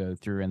you have to go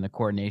through, and the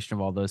coordination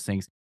of all those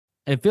things.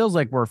 It feels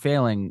like we're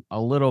failing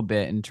a little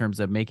bit in terms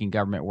of making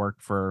government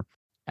work for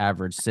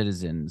average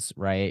citizens,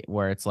 right?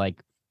 Where it's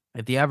like,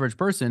 if the average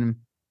person,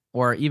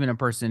 or even a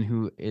person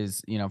who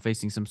is,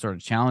 facing some sort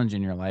of challenge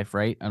in your life,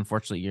 right?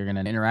 Unfortunately, you're going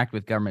to interact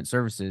with government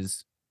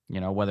services,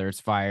 whether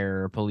it's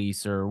fire or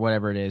police or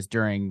whatever it is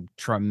during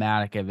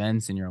traumatic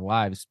events in your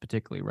lives,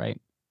 particularly, right?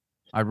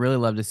 I'd really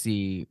love to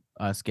see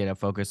us get a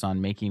focus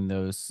on making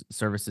those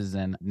services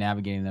and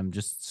navigating them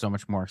just so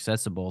much more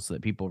accessible so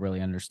that people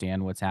really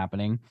understand what's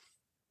happening.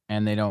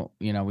 And they don't,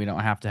 we don't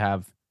have to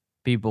have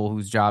people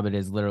whose job it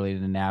is literally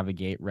to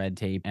navigate red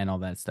tape and all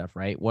that stuff,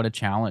 right? What a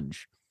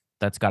challenge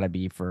that's got to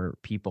be for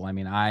people. I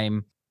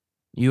mean,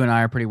 you and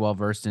I are pretty well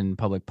versed in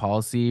public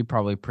policy,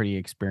 probably pretty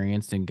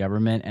experienced in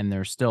government. And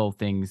there's still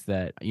things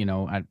that,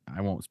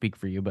 I won't speak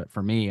for you, but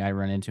for me, I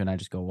run into and I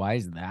just go, why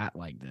is that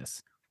like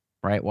this?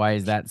 Right? Why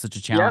is that such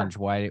a challenge?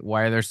 Yeah.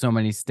 Why are there so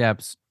many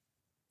steps?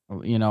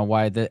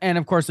 And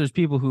of course, there's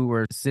people who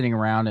were sitting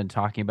around and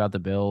talking about the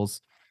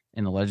bills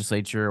in the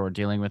legislature or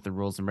dealing with the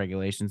rules and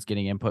regulations,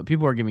 getting input.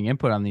 People are giving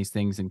input on these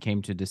things and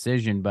came to a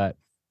decision, but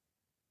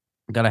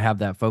got to have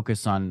that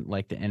focus on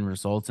like the end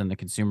results and the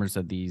consumers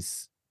of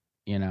these,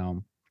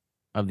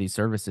 of these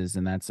services.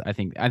 And I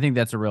think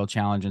that's a real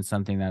challenge and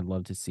something that I'd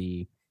love to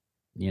see,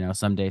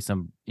 someday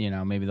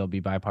maybe there'll be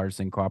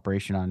bipartisan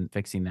cooperation on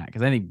fixing that.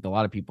 Cause I think a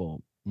lot of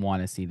people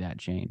want to see that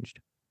changed.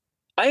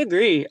 I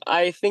agree.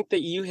 I think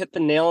that you hit the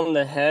nail on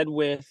the head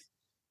with,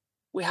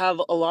 we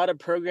have a lot of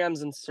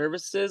programs and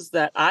services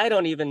that I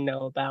don't even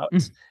know about.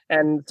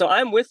 And so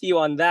I'm with you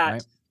on that,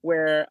 right?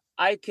 Where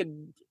I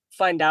could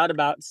find out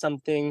about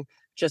something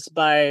just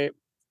by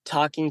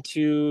talking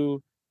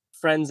to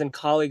friends and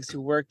colleagues who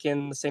work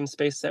in the same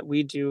space that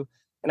we do.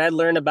 And I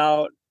learn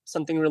about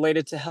something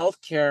related to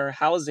healthcare,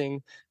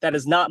 housing, that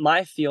is not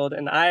my field.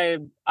 And I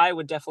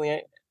would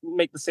definitely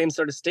make the same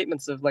sort of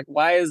statements of like,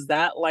 why is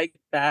that like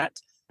that?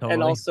 Totally.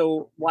 And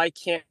also, why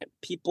can't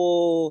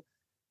people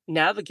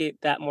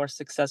navigate that more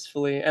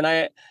successfully? And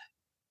I've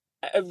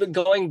been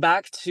going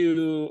back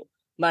to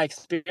my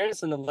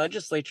experience in the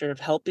legislature of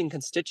helping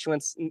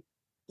constituents.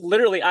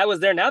 Literally, I was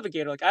their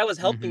navigator. Like I was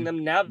helping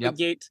them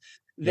navigate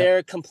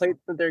their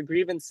complaints and their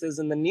grievances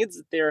and the needs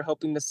that they were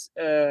hoping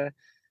to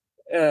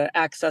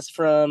access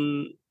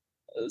from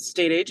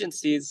state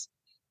agencies.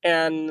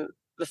 And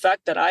the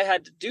fact that I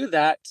had to do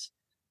that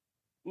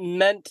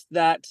meant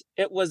that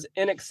it was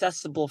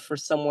inaccessible for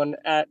someone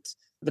at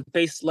the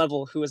base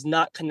level who is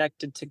not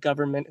connected to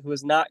government, who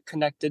is not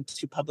connected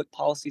to public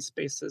policy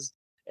spaces.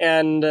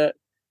 And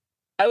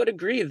I would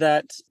agree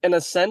that in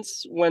a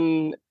sense,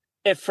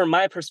 from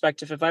my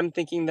perspective, if I'm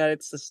thinking that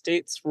it's the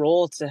state's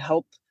role to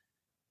help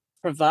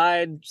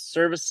provide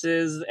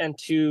services and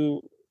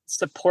to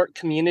support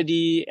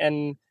community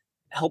and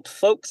help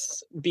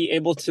folks be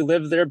able to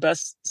live their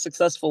best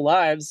successful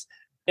lives,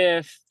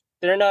 if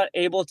they're not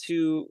able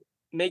to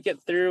make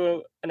it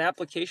through an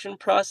application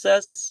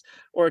process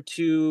or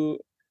to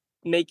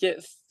make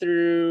it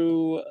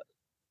through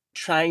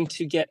trying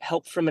to get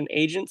help from an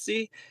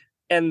agency,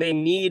 and they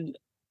need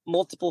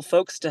multiple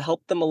folks to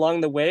help them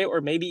along the way, or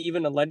maybe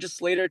even a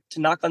legislator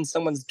to knock on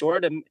someone's door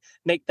to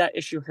make that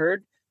issue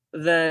heard,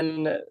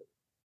 then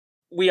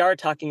we are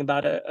talking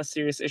about a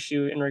serious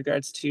issue in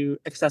regards to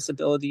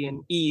accessibility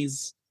and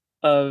ease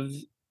of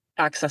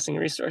accessing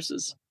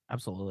resources.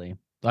 Absolutely.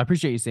 Well, I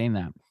appreciate you saying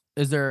that.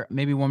 Is there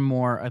maybe one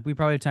more? We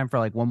probably have time for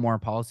like one more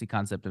policy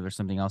concept. If there's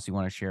something else you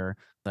want to share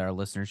that our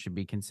listeners should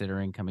be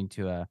considering coming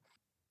to a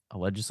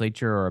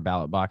legislature or a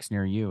ballot box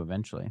near you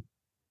eventually.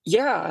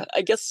 Yeah,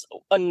 I guess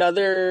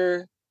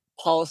another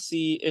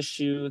policy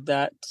issue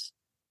that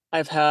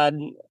I've had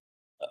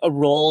a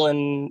role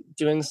in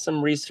doing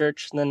some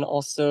research and then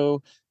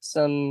also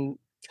some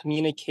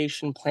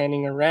communication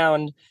planning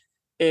around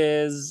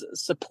is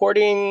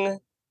supporting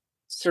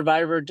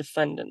survivor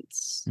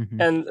defendants.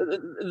 And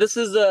this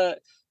is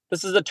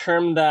a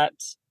term that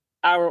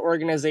our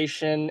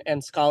organization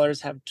and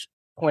scholars have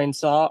coined,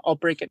 so I'll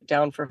break it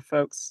down for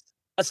folks.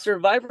 A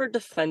survivor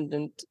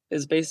defendant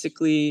is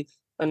basically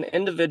an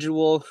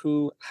individual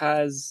who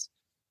has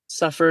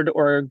suffered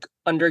or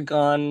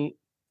undergone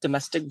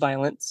domestic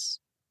violence.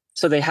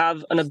 So they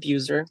have an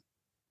abuser,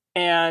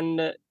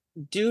 and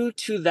due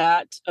to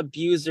that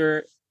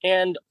abuser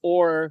and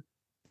or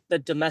the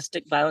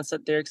domestic violence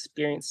that they're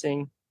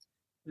experiencing,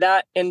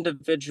 that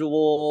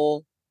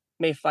individual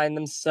may find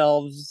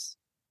themselves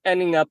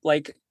ending up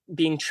like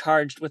being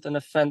charged with an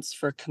offense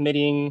for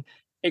committing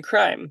a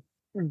crime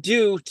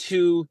due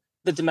to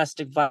the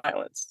domestic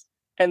violence.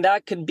 And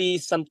that could be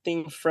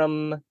something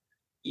from,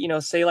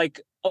 say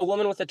like a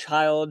woman with a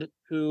child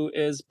who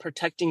is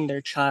protecting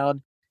their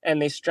child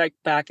and they strike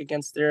back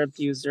against their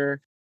abuser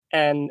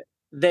and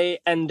they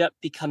end up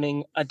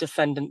becoming a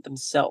defendant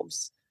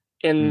themselves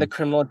in the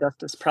criminal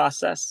justice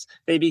process.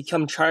 They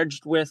become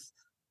charged with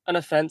an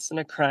offense and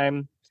a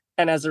crime.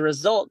 And as a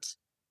result,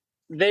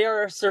 they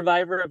are a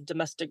survivor of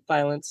domestic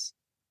violence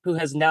who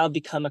has now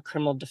become a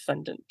criminal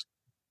defendant,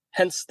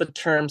 hence the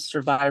term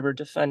survivor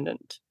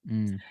defendant.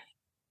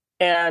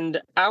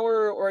 And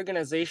our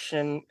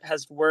organization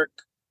has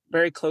worked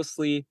very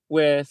closely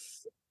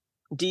with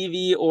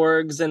DV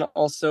orgs and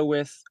also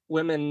with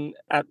women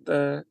at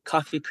the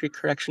Coffee Creek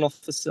Correctional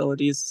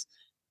Facilities.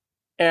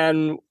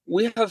 And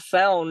we have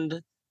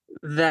found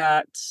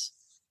that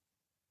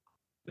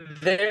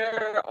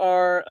there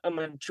are a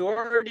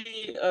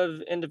majority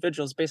of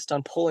individuals based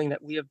on polling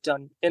that we have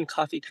done in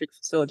Coffee Creek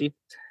facility.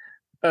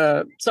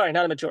 Sorry,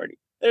 not a majority.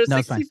 There's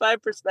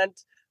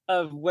 65%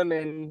 of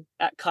women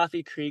at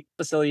Coffee Creek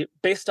facility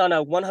based on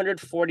a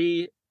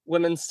 140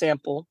 women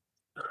sample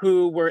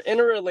who were in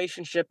a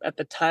relationship at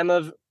the time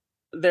of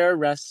their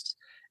arrest,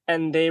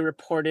 and they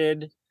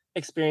reported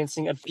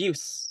experiencing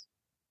abuse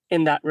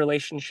in that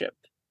relationship.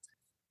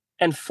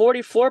 And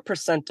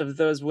 44% of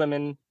those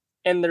women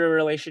in their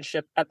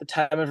relationship at the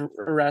time of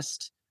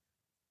arrest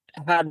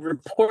had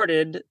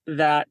reported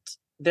that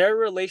their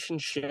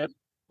relationship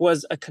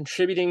was a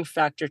contributing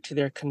factor to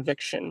their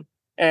conviction.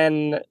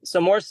 And so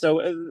more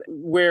so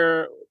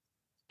where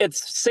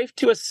it's safe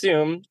to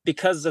assume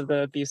because of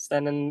the abuse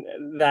then, and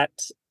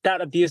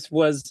that abuse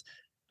was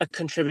a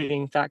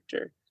contributing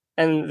factor.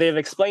 And they've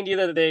explained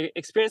either that they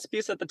experienced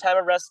abuse at the time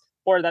of arrest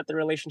or that the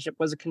relationship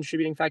was a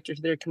contributing factor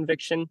to their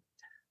conviction.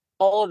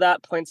 All of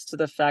that points to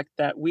the fact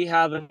that we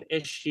have an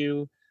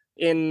issue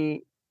in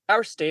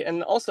our state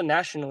and also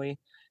nationally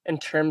in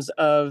terms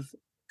of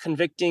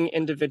convicting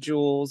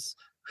individuals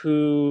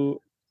who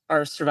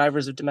are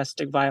survivors of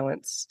domestic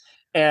violence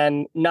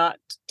and not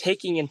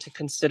taking into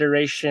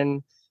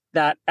consideration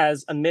that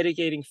as a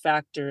mitigating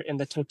factor in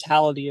the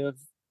totality of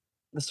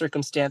the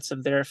circumstance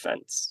of their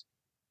offense.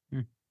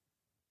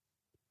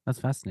 That's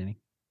fascinating.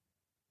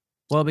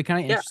 Well, it'll be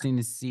kind of interesting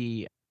to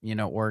see,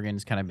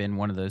 Oregon's kind of been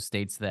one of those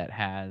states that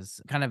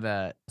has kind of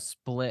a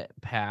split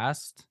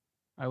past,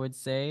 I would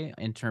say,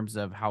 in terms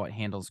of how it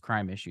handles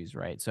crime issues,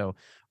 right? So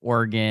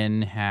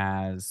Oregon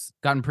has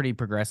gotten pretty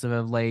progressive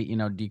of late,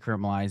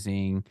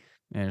 decriminalizing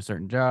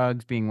certain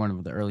drugs, being one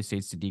of the early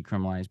states to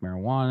decriminalize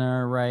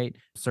marijuana, right?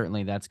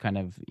 Certainly that's kind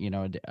of,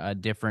 a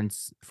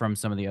difference from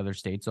some of the other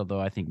states,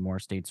 although I think more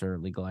states are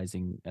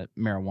legalizing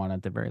marijuana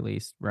at the very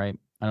least, right?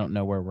 I don't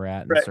know where we're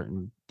at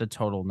in the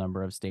total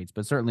number of states,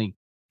 but certainly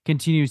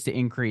continues to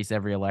increase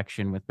every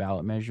election with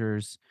ballot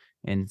measures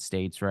in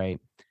states, right?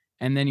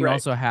 And then you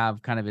also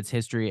have kind of its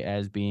history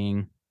as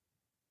being,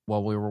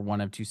 well, we were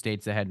one of two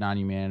states that had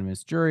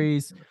non-unanimous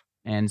juries.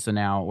 And so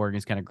now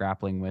Oregon's kind of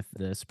grappling with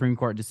the Supreme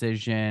Court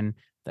decision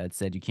that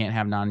said you can't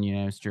have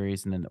non-unanimous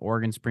juries. And then the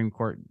Oregon Supreme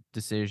Court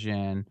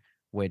decision,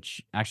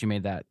 which actually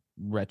made that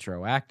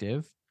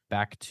retroactive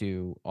back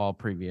to all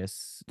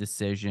previous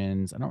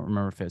decisions. I don't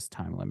remember if it's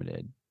time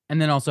limited.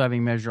 And then also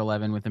having Measure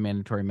 11 with the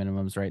mandatory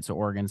minimums, right? So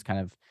Oregon's kind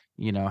of,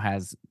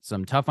 has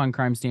some tough on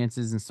crime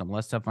stances and some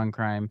less tough on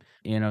crime,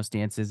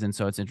 stances. And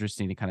so it's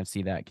interesting to kind of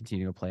see that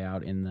continue to play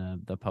out in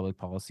the public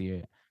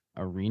policy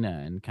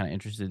arena, and kind of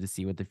interested to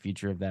see what the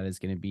future of that is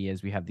going to be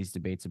as we have these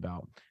debates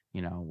about,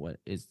 what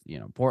is,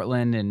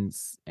 Portland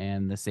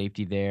and the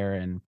safety there,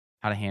 and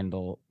how to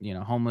handle,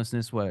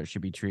 homelessness, what it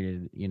should be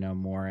treated,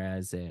 more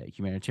as a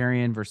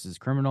humanitarian versus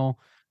criminal,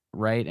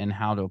 right? And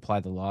how to apply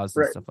the laws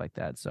and stuff like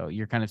that. So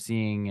you're kind of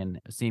seeing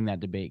that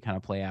debate kind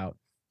of play out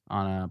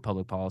on a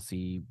public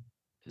policy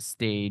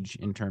stage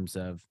in terms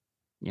of,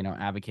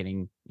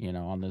 advocating,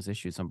 on those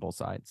issues on both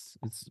sides.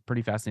 It's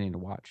pretty fascinating to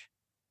watch.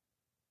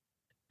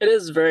 It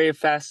is very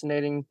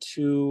fascinating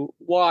to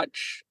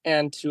watch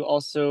and to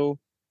also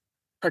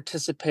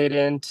participate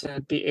in,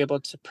 to be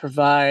able to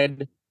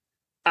provide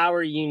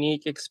our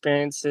unique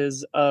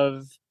experiences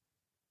of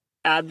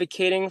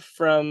advocating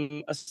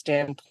from a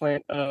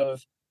standpoint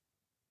of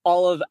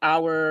all of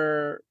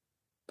our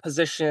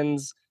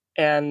positions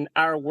and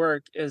our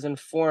work is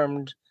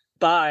informed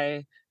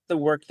by the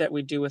work that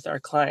we do with our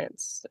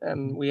clients.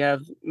 And we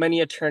have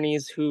many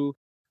attorneys who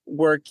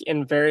work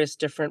in various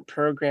different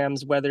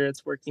programs, whether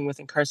it's working with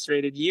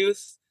incarcerated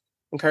youth,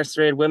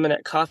 incarcerated women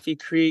at Coffee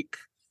Creek.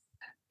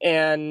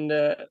 And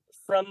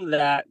from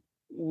that,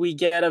 we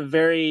get a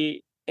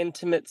very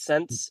intimate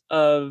sense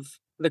of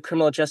the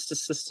criminal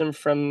justice system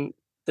from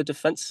the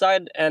defense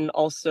side, and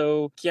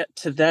also get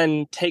to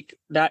then take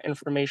that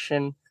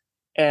information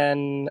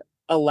and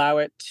allow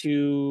it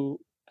to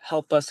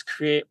help us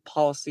create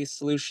policy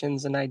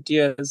solutions and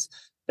ideas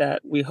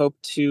that we hope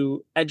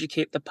to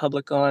educate the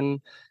public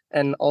on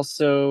and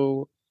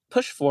also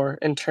push for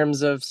in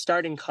terms of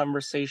starting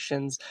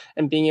conversations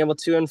and being able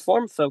to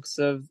inform folks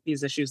of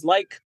these issues,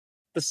 like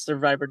the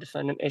survivor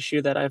defendant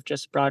issue that I've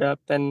just brought up.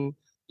 And,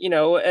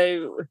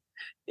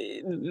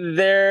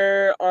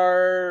 there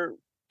are,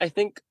 I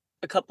think,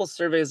 a couple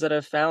surveys that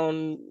have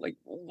found like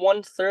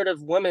 1/3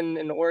 of women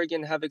in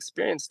Oregon have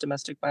experienced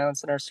domestic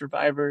violence and are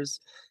survivors.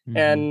 Mm-hmm.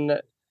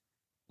 And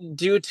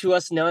due to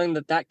us knowing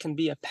that that can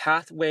be a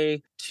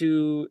pathway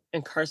to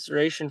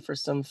incarceration for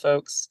some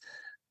folks,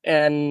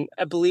 and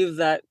I believe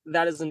that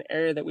that is an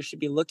area that we should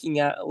be looking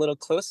at a little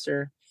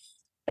closer,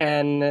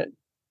 and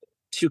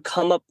to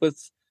come up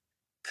with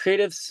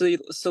creative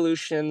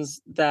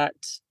solutions that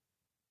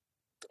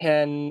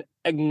can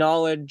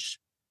acknowledge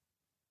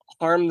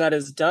harm that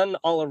is done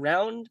all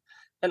around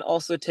and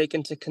also take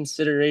into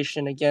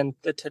consideration, again,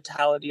 the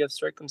totality of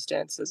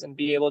circumstances and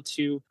be able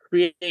to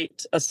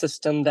create a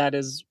system that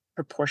is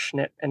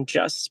proportionate and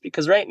just.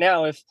 Because right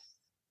now, if,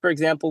 for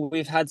example,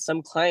 we've had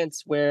some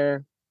clients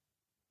where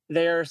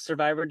they're a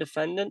survivor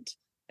defendant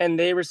and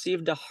they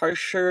received a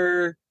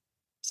harsher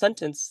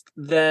sentence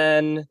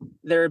than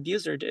their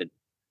abuser did.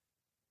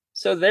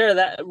 So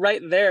that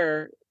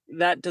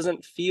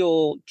doesn't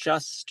feel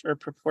just or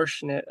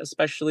proportionate,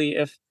 especially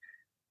if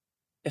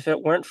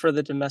it weren't for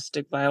the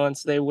domestic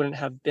violence, they wouldn't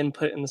have been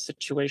put in the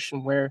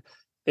situation where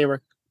they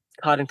were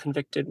caught and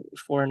convicted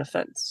for an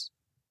offense.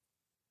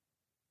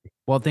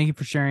 Well, thank you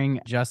for sharing,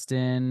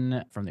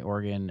 Justin, from the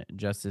Oregon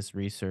Justice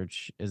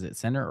Research. Is it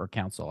Center or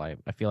Council? I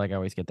feel like I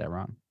always get that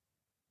wrong.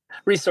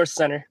 Resource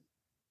Center.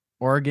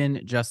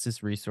 Oregon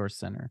Justice Resource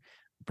Center.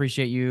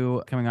 Appreciate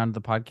you coming on to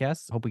the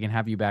podcast. Hope we can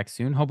have you back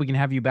soon. Hope we can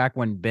have you back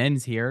when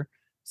Ben's here,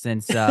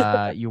 since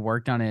you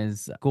worked on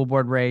his school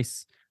board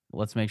race.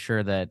 Let's make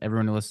sure that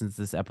everyone who listens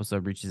to this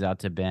episode reaches out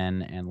to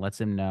Ben and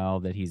lets him know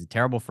that he's a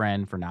terrible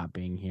friend for not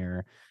being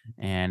here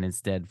and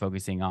instead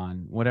focusing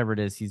on whatever it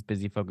is he's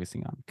busy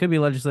focusing on. Could be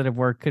legislative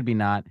work, could be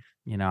not.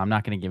 I'm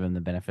not going to give him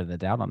the benefit of the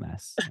doubt on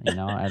this.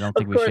 I don't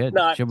think we should.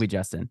 Not. Should we,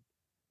 Justin?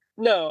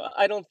 No,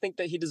 I don't think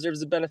that he deserves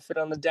the benefit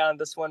on the doubt on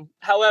this one.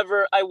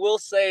 However, I will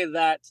say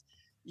that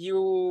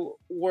you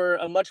were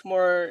a much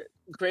more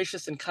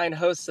gracious and kind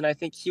host than I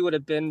think he would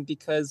have been,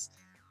 because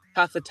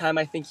half the time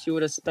I think he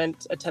would have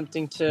spent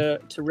attempting to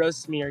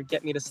roast me or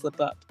get me to slip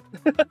up.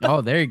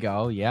 Oh, there you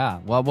go. Yeah.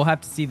 Well, we'll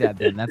have to see that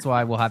then. That's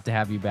why we'll have to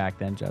have you back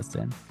then,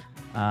 Justin.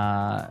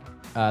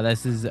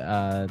 This is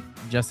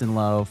Justin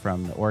Lowe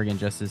from the Oregon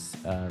Justice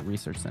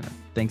Research Center.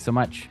 Thanks so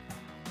much.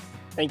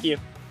 Thank you.